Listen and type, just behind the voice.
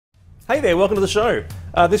Hey there, welcome to the show.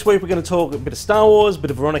 This week we're going to talk a bit of Star Wars, a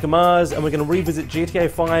bit of Veronica Mars, and we're going to revisit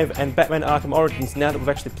GTA 5 and Batman Arkham Origins now that we've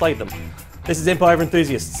actually played them. This is Empire of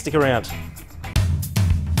Enthusiasts, stick around.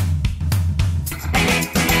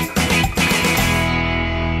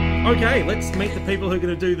 Okay, let's meet the people who are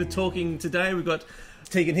going to do the talking today. We've got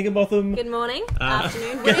Tegan Higginbotham. Good morning,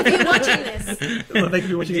 afternoon, whenever you're watching this. Well, they can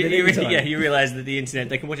be watching it at any time. Yeah, you realise that the internet,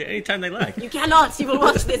 they can watch it anytime they like. You cannot, you will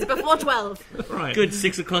watch this before 12. Right. Good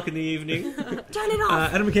 6 o'clock in the evening. Turn it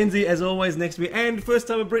off. Adam McKenzie, as always, next to me. And first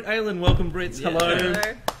time Britt Aylen. Welcome, Britt. Yeah. Hello. Hello.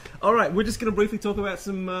 All right, we're just going to briefly talk about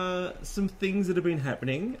some things that have been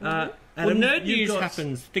happening. Adam, Nerd news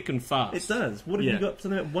happens thick and fast. It does. What have you got?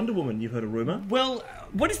 Something about Wonder Woman? You've heard a rumour. Well,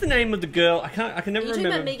 what is the name of the girl? I can never remember. Are you talking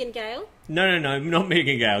about Megan Gale? No, not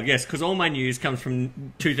Megan Gale. Yes, because all my news comes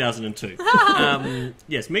from 2002.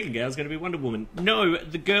 Yes, Megan Gale is going to be Wonder Woman. No,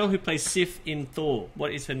 the girl who plays Sif in Thor.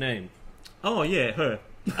 What is her name? Oh yeah, her.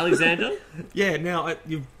 Alexander? Yeah. Now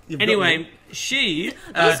you've anyway, she This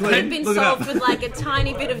could have Glenn, been look it solved up. with like a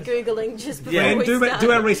tiny bit of Googling just before Glenn, we start.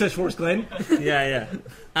 do our research for us, Glenn. yeah.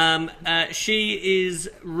 She is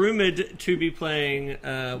rumoured to be playing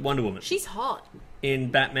Wonder Woman She's hot.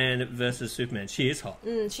 in Batman versus Superman. She is hot.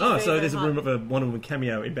 She's Oh, very, so very there's a hot. rumour of a Wonder Woman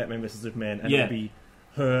cameo in Batman vs Superman, and Yeah. it'll be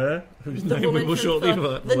her, whose The name we woman will from shortly Thor.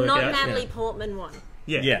 work The not out. Natalie Portman one.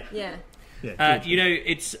 Yeah. Yeah. Yeah. Yeah. You know,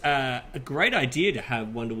 it's a great idea to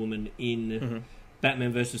have Wonder Woman in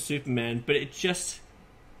Batman versus Superman, but it just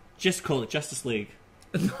call it Justice League.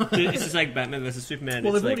 It's just like Batman versus Superman.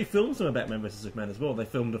 Well, it's they've already like, filmed some of Batman vs Superman as well. They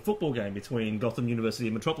filmed a football game between Gotham University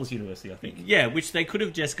and Metropolis University, I think. yeah, which they could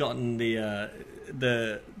have just gotten the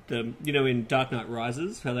you know, in Dark Knight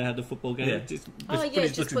Rises, how they had the football game. Yeah. It just, Oh footage yeah,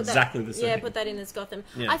 looks just put exactly that. the same. Yeah, put that in as Gotham.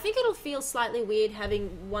 Yeah. I think it'll feel slightly weird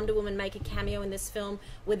having Wonder Woman make a cameo in this film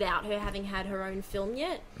without her having had her own film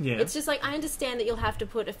yet. Yeah. It's just like I understand that you'll have to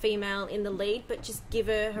put a female in the lead, but just give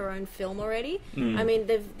her own film already. I mean,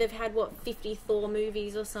 they've had what 50 Thor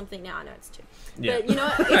movies or something. Now I know it's 2, Yeah. but you know,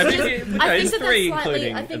 No, it's it's 3 I including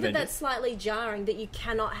think that Avengers. that's slightly jarring that you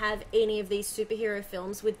cannot have any of these superhero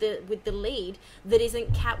films with the lead that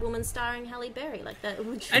isn't Catwoman starring Halle Berry like that.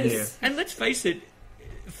 Which And, is, and let's face it,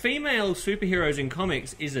 female superheroes in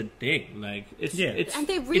comics is a thing. Like, it's and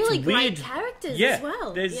they're really it's great weird. characters Yeah, as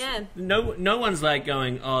well. there's Yeah. no one's like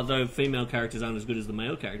going, oh, the female characters aren't as good as the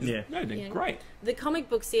male characters. Yeah. No, they're Yeah. great. The comic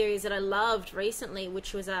book series that I loved recently,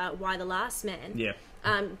 which was Why the Last Man. Yeah.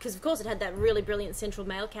 Because of course it had that really brilliant central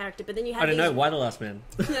male character, but then you had I don't know, why the last man?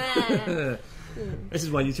 This is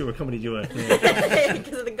why you two are a comedy duo.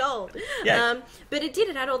 because of the gold. Yeah. But it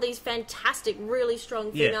had all these fantastic, really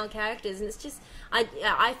strong female characters, and it's just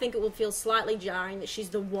I think it will feel slightly jarring that she's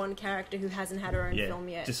the one character who hasn't had her own film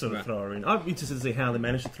yet. Just sort of throw her in. I'm interested to see how they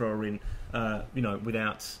managed to throw her in, you know,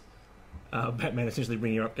 without Batman essentially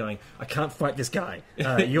bringing her up going, I can't fight this guy.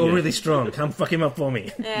 You're really strong. Come fuck him up for me.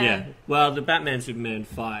 Yeah. Well, the Batman-Superman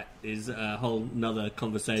fight is a whole nother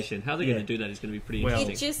conversation. How they're going to do that is going to be pretty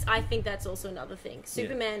interesting. I think that's also another thing.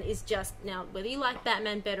 Superman is just, now, whether you like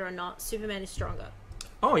Batman better or not, Superman is stronger.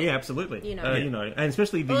 Oh yeah, absolutely. You know. You know, and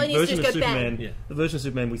especially the Well, it needs version to of just go Superman. bang. Yeah. The version of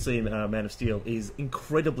Superman we see in Man of Steel is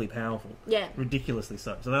incredibly powerful. Yeah. Ridiculously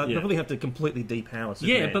so. So they'll probably have to completely depower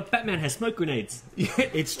Superman. Yeah, but Batman has smoke grenades. Yeah,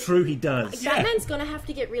 it's true. He does. Batman's gonna have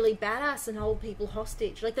to get really badass and hold people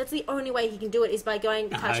hostage. Like, that's the only way he can do it, is by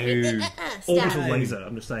going, touch me, stab. Orbital laser.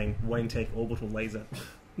 I'm just saying, Wayne Tech orbital laser.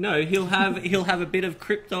 No, he'll have a bit of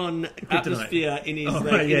Krypton atmosphere in his Oh,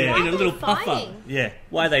 like, right, yeah. in a little Why are they puffer. fighting? Yeah.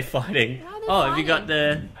 Why are they fighting? Why are they Oh, have you got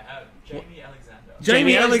fighting? the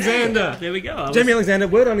Jamie Alexander. There we go. Jamie Alexander,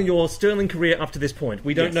 well done on your sterling career up to this point.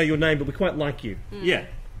 We don't Yes. know your name, but we quite like you. Yeah.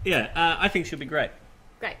 I think she'll be great.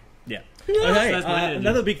 Great. Yeah. Okay, That's my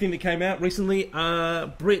another big thing that came out recently,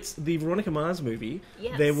 Britt, the Veronica Mars movie.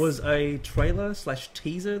 Yes. There was a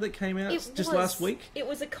trailer/teaser that came out just last week. It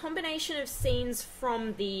was a combination of scenes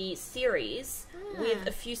from the series with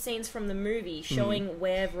a few scenes from the movie showing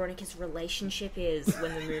where Veronica's relationship is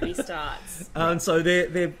when the movie starts. And so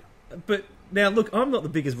they're but now look, I'm not the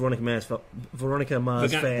biggest Veronica Mars fan. Veronica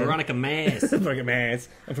Mars. Veronica Mars.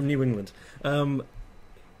 I'm from New England.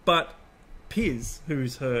 But Piers,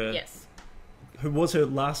 who's her, Yes. who was her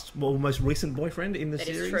most recent boyfriend in the That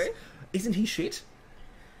is series, true. isn't he shit?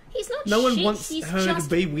 He's not No one shit, wants he's her to just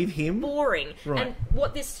be with him. boring. Right. And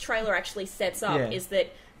what this trailer actually sets up Yeah. is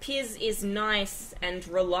that Piers is nice and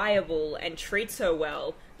reliable and treats her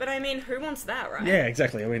well. But I mean, who wants that, right? Yeah,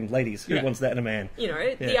 exactly. I mean, ladies, who Yeah. wants that in a man? You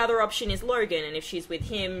know, the other option is Logan, and if she's with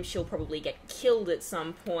him, she'll probably get killed at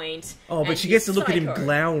some point. Oh, but and she he's gets to look at him psycho.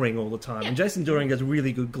 glowering all the time. And Jason Doran does a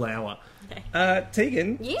really good glower. Okay.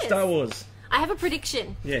 Tegan, Yes. Star Wars. I have a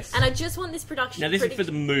prediction. Yes. And I just want this production. Now, this is for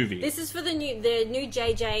the movie. This is for the new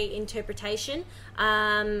JJ interpretation.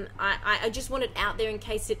 I just want it out there in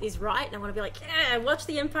case it is right, and I want to be like, yeah, watch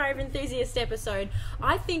the Empire of Enthusiasts episode.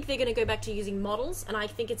 I think they're going to go back to using models, and I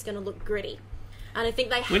think it's going to look gritty. And I think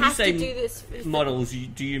they have to do this. Models,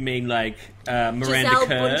 do you mean like Miranda Giselle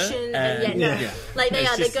Kerr? Bundchen, like they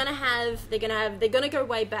are. Just... They're gonna go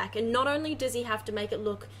way back. And not only does he have to make it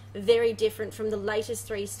look very different from the latest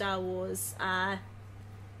 3 Star Wars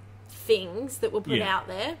things that were put out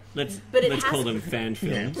there, let's call them fan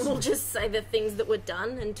films. We'll just say the things that were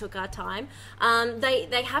done and took our time.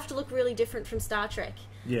 They have to look really different from Star Trek.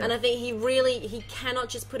 Yeah. And I think he cannot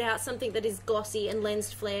just put out something that is glossy and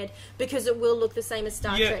lens flared because it will look the same as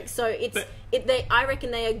Star Trek. So I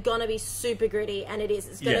reckon they are gonna be super gritty, and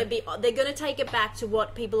it's gonna be. They're gonna take it back to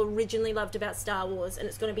what people originally loved about Star Wars, and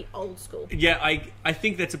it's gonna be old school. Yeah, I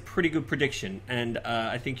think that's a pretty good prediction, and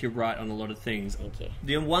I think you're right on a lot of things. Thank you.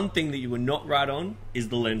 The one thing that you were not right on is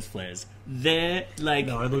the lens flares. They're like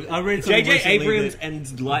I read J.J. Abrams and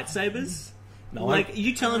lightsabers. No, like,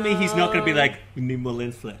 you telling me he's not going to be like, we need more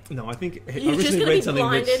lens flare? No, I think you're just going to be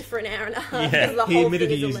blinded for an hour and a half. Yeah, the he whole admitted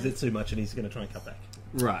thing he is used it too much, and he's going to try and cut back.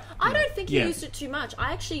 Right. I don't think he used it too much.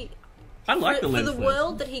 I like the lens for the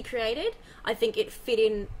world that he created. I think it fit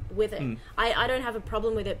in with it. I don't have a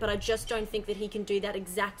problem with it, but I just don't think that he can do that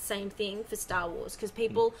exact same thing for Star Wars, because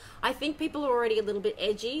I think people are already a little bit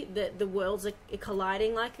edgy that the worlds are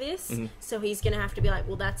colliding like this. So he's going to have to be like,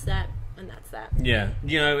 well, that's that. And that's that. Yeah.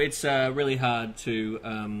 You know, it's really hard to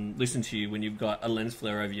listen to you when you've got a lens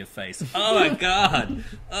flare over your face. Oh, my God.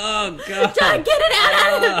 Oh, God. Don't get it out,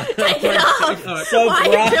 Adam. Take it off. So why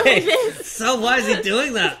bright. are you doing this? So why is he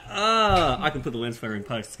doing that? Oh, I can put the lens flare in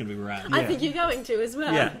post. It's going to be rad. I think you're going to as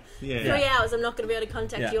well. Yeah. 3 hours, I'm not going to be able to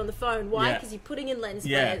contact you on the phone. Why? Because you're putting in lens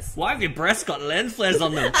flares. Why have your breasts got lens flares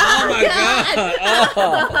on them? Oh, my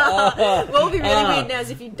God. What would be really weird now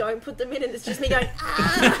is if you don't put them in and it's just me going,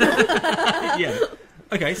 Yeah.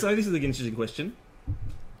 Okay, so this is an interesting question.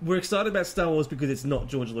 We're excited about Star Wars because it's not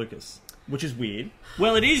George Lucas, which is weird.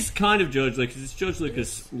 Well, it is kind of George Lucas. It's George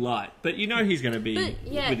Lucas light, but you know he's going to be.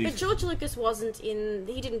 But George Lucas wasn't in.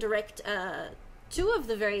 He didn't direct 2 of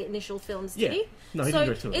the very initial films, did he? No, he didn't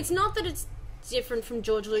direct 2 of them. It's not that it's different from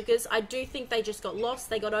George Lucas. I do think they just got lost.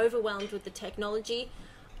 They got overwhelmed with the technology.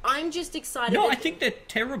 I'm just excited. No, I think they're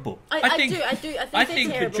terrible. I think I they're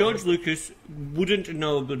think terrible. that George Lucas wouldn't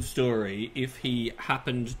know a good story if he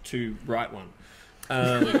happened to write one.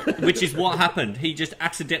 Which is what happened. He just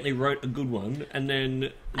accidentally wrote a good one, and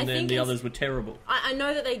then the others were terrible. I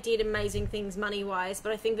know that they did amazing things money-wise,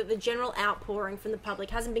 but I think that the general outpouring from the public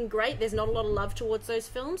hasn't been great. There's not a lot of love towards those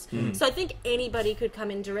films. So I think anybody could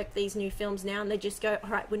come and direct these new films now, and they just go, all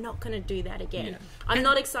right, we're not going to do that again. Yeah. I'm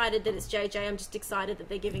not excited that it's JJ. I'm just excited that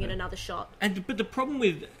they're giving it another shot. But the problem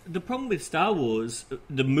with Star Wars,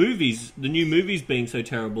 the new movies being so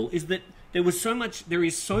terrible, is that there is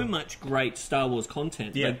so much great Star Wars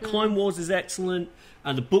content. Yeah. Like Clone Wars is excellent.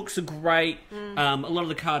 The books are great. A lot of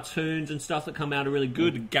the cartoons and stuff that come out are really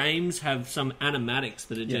good. The games have some animatics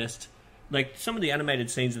that are just like some of the animated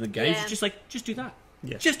scenes in the games. It's just like, just do that.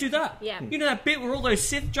 Yeah. Just do that. Yeah. You know that bit where all those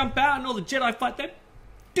Sith jump out and all the Jedi fight them?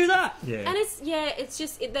 Do that. Yeah. And it's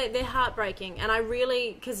just they're heartbreaking. And I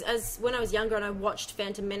really, because when I was younger and I watched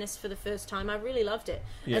Phantom Menace for the first time, I really loved it.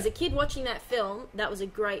 Yeah. As a kid watching that film, that was a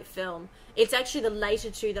great film. It's actually the later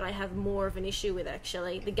 2 that I have more of an issue with,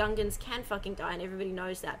 actually. The Gungans can fucking die, and everybody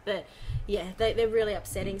knows that. But, yeah, they're really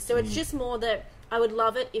upsetting. So it's just more that I would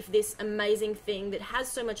love it if this amazing thing that has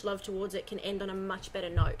so much love towards it can end on a much better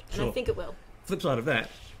note. And I think it will. Flip side of that,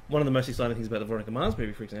 one of the most exciting things about the Veronica Mars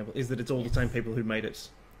movie, for example, is that it's all the same people who made it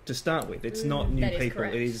to start with. It's not new people.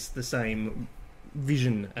 Correct. It is the same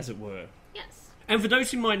vision, as it were. Yes. And for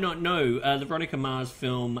those who might not know, the Veronica Mars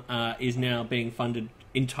film is now being funded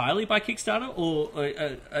entirely by Kickstarter, or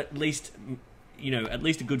at least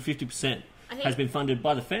a good 50% has been funded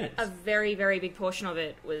by the fans. A very, very big portion of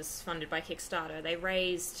it was funded by Kickstarter. They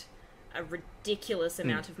raised a ridiculous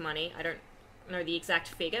amount of money. I don't know the exact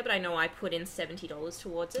figure, but I know I put in $70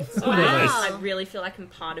 towards it. So I really feel like I'm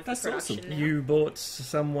part of the production now. You bought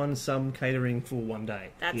someone some catering for one day.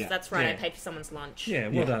 That's right. I paid for someone's lunch. Yeah,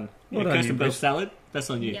 well done. Well done, custom built salad. That's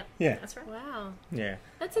on you. Yep. Yeah, that's right. Wow. Yeah,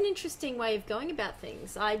 that's an interesting way of going about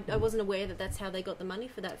things. I wasn't aware that that's how they got the money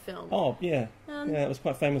for that film. Oh yeah, it was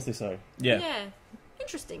quite famously so. Yeah.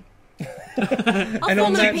 Interesting. I'll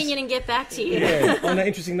form an opinion and get back to you. Yeah. On that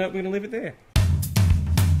interesting note, we're going to leave it there.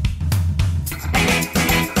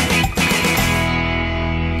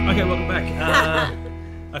 Okay, welcome back.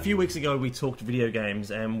 I few weeks ago we talked video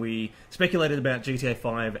games and we speculated about GTA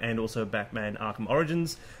 5 and also Batman Arkham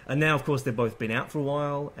Origins. And now, of course, they've both been out for a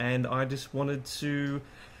while, and I just wanted to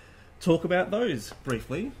talk about those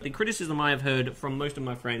briefly. The criticism I have heard from most of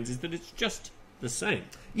my friends is that it's just the same.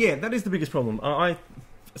 Yeah, that is the biggest problem.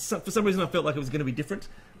 For some reason I felt like it was going to be different,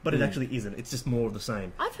 but it actually isn't. It's just more of the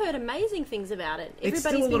same. I've heard amazing things about it. It's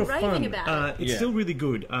Everybody's still a lot been of raving fun. about it. It's still really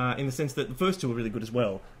good in the sense that the first two are really good as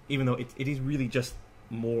well, even though it is really just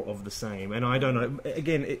more of the same. And I don't know,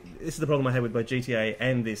 again, this is the problem I had with both GTA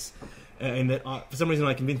and this, in that for some reason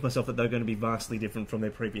I convinced myself that they're going to be vastly different from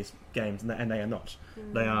their previous games, and they are not.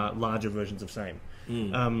 They are larger versions of same.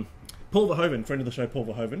 Paul Verhoeven, friend of the show Paul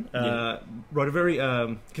Verhoeven, wrote a very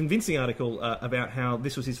convincing article about how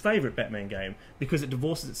this was his favourite Batman game because it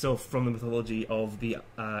divorces itself from the mythology of the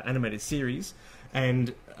animated series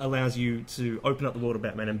and allows you to open up the world of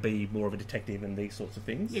Batman and be more of a detective and these sorts of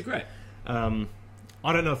things. Yeah, great.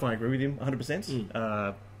 I don't know if I agree with him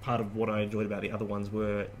 100%. Part of what I enjoyed about the other ones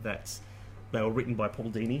were that they were written by Paul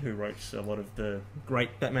Dini, who wrote a lot of the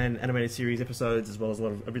great Batman animated series episodes, as well as a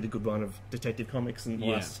really good run of detective comics in the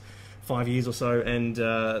last 5 years or so. And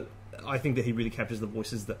I think that he really captures the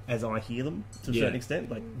voices as I hear them to a certain extent,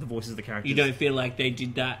 like the voices of the characters. You don't feel like they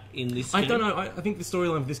did that in this game? I don't know. I think the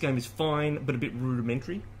storyline for this game is fine, but a bit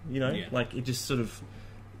rudimentary. Like it just sort of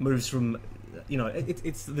moves from.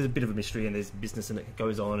 There's a bit of a mystery and there's business and it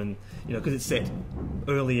goes on, and because it's set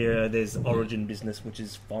earlier, there's origin business, which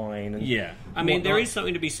is fine. And I mean, there is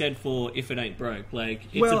something to be said for if it ain't broke. Like,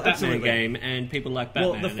 it's a Batman game, and people like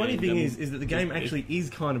Batman. Well, the funny thing is that the game actually is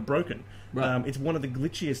kind of broken. Right. It's one of the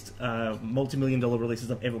glitchiest multi-million-dollar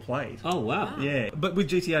releases I've ever played. Oh, wow. Yeah, but with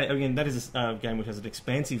GTA, again, that is a game which has an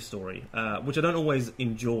expansive story, which I don't always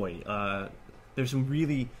enjoy. There's some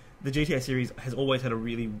really... The GTA series has always had a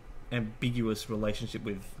really ambiguous relationship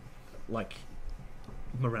with, like,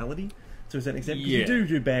 morality, to a certain extent. Because you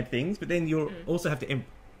do bad things, but then you also have to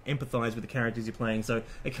empathise with the characters you're playing, so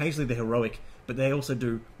occasionally they're heroic, but they also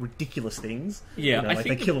do ridiculous things. Yeah, I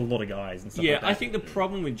think they kill a lot of guys and stuff like that. I think the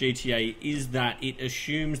problem with GTA is that it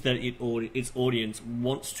assumes that its audience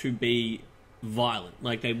wants to be violent.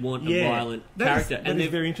 Like, they want a violent character. That is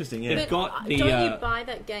very interesting, But don't you buy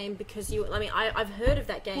that game because you... I mean, I've heard of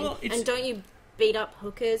that game, and don't you beat up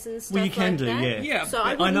hookers and stuff like that? Well, you can do, yeah. So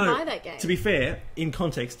I wouldn't buy that game. To be fair, in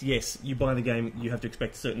context, yes, you buy the game, you have to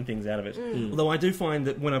expect certain things out of it. Although I do find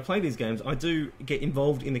that when I play these games, I do get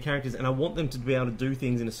involved in the characters, and I want them to be able to do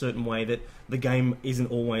things in a certain way that the game isn't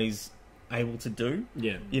always able to do.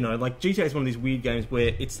 Yeah. Like GTA is one of these weird games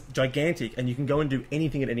where it's gigantic, and you can go and do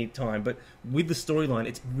anything at any time, but with the storyline,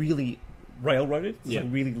 it's really railroaded. It's like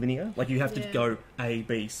really linear. Like, you have to go A,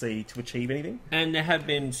 B, C to achieve anything. And there have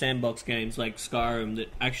been sandbox games like Skyrim that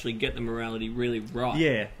actually get the morality really right.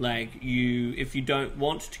 Yeah. Like, if you don't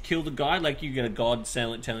want to kill the guy, like, you get a god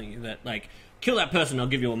telling you that, like, kill that person, I'll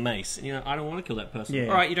give you a mace. And I don't want to kill that person. Yeah.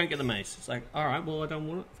 Alright, you don't get the mace. It's like, alright, well, I don't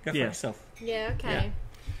want it. Go for yourself. Yeah, okay. Yeah.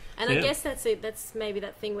 And I guess that's maybe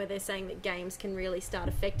that thing where they're saying that games can really start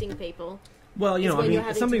affecting people. Well, I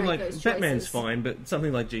mean, something like Batman's choices. fine, but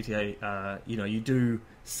something like GTA, you do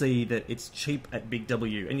see that it's cheap at Big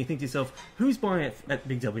W, and you think to yourself, who's buying it at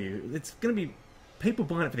Big W? It's going to be people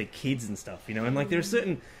buying it for their kids and stuff, and like there are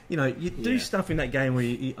certain, you do stuff in that game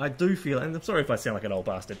where I do feel, and I'm sorry if I sound like an old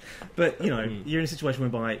bastard, but you're in a situation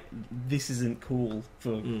whereby this isn't cool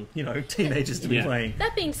for teenagers to be playing.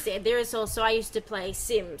 That being said, there is also, I used to play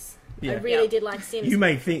Sims. I really did like Sims. You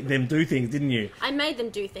made them do things, didn't you? I made them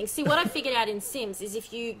do things. See, what I figured out in Sims is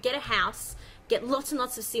if you get a house, get lots and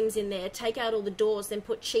lots of Sims in there, take out all the doors, then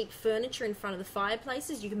put cheap furniture in front of the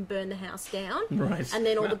fireplaces, you can burn the house down. Right. And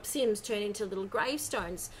then all the Sims turn into little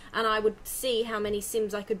gravestones. And I would see how many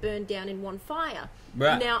Sims I could burn down in one fire.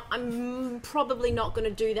 Right. Now, I'm probably not going to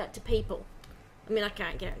do that to people. I mean, I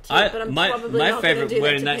can't guarantee it, but I'm probably not going to do that to people. My favourite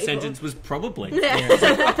word in that sentence was probably.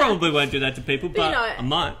 I probably won't do that to people, but I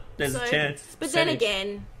might. There's a chance. But then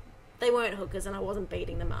again, they weren't hookers and I wasn't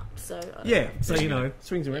beating them up, so...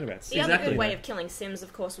 swings and roundabouts. The other good way of killing Sims,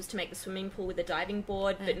 of course, was to make the swimming pool with a diving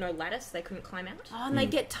board, but no lattice, they couldn't climb out. Oh, and they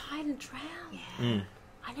get tired and drown. Yeah.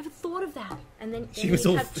 I never thought of that. And then she was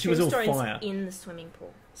all tombstones fire in the swimming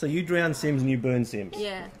pool. So you drown Sims and you burn Sims.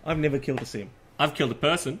 Yeah. I've never killed a Sim. I've killed a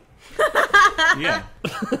person. Yeah.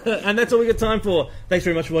 And that's all we got time for. Thanks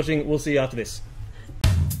very much for watching. We'll see you after this.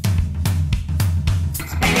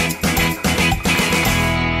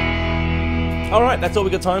 Alright, that's all we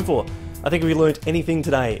got time for. I think if we learnt anything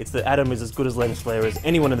today, it's that Adam is as good as lens flare as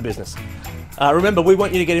anyone in the business. Remember, we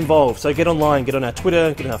want you to get involved, so get online, get on our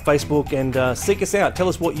Twitter, get on our Facebook, and seek us out. Tell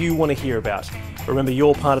us what you want to hear about. Remember,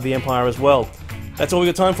 you're part of the Empire as well. That's all we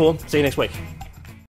got time for. See you next week.